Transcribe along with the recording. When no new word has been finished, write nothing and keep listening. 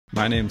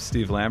My name's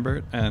Steve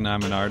Lambert, and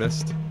I'm an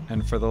artist.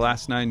 And for the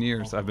last 9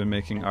 years, I've been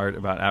making art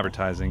about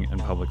advertising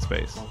and public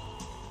space.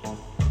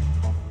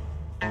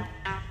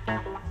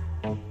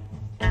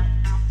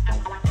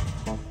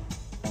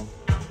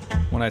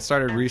 When I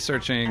started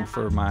researching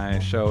for my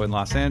show in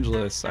Los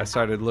Angeles, I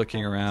started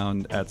looking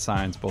around at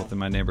signs both in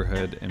my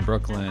neighborhood in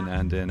Brooklyn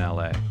and in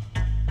LA.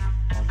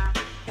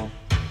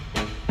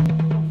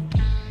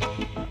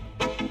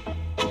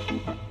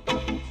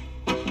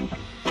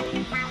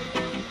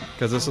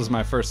 Because this was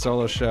my first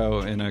solo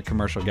show in a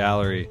commercial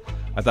gallery,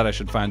 I thought I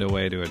should find a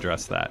way to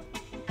address that.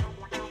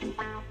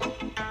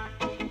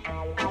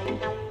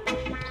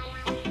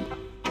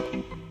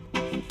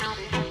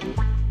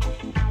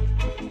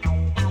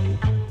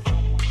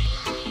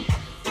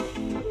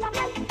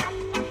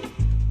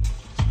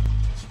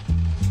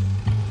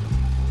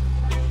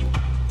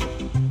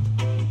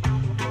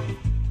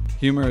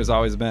 Humor has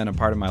always been a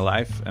part of my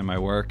life and my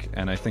work,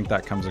 and I think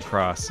that comes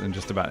across in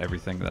just about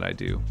everything that I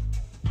do.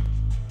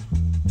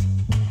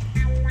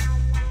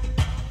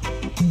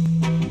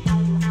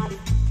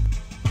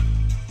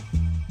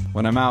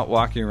 When I'm out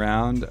walking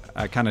around,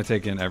 I kind of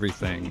take in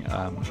everything.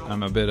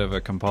 I'm a bit of a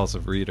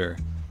compulsive reader,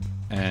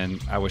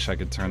 and I wish I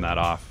could turn that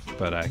off,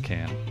 but I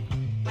can't.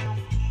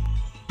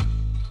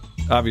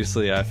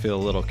 Obviously, I feel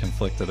a little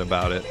conflicted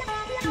about it.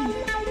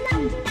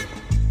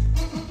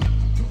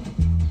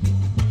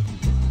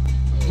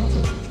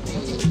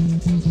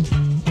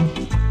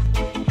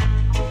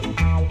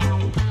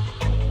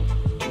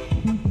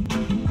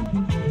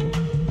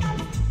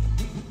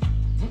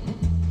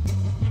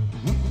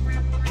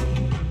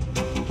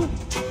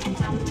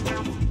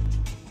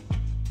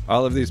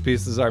 All of these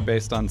pieces are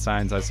based on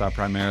signs I saw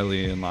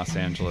primarily in Los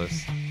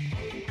Angeles,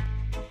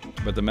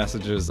 but the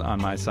messages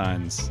on my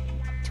signs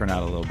turn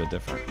out a little bit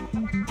different.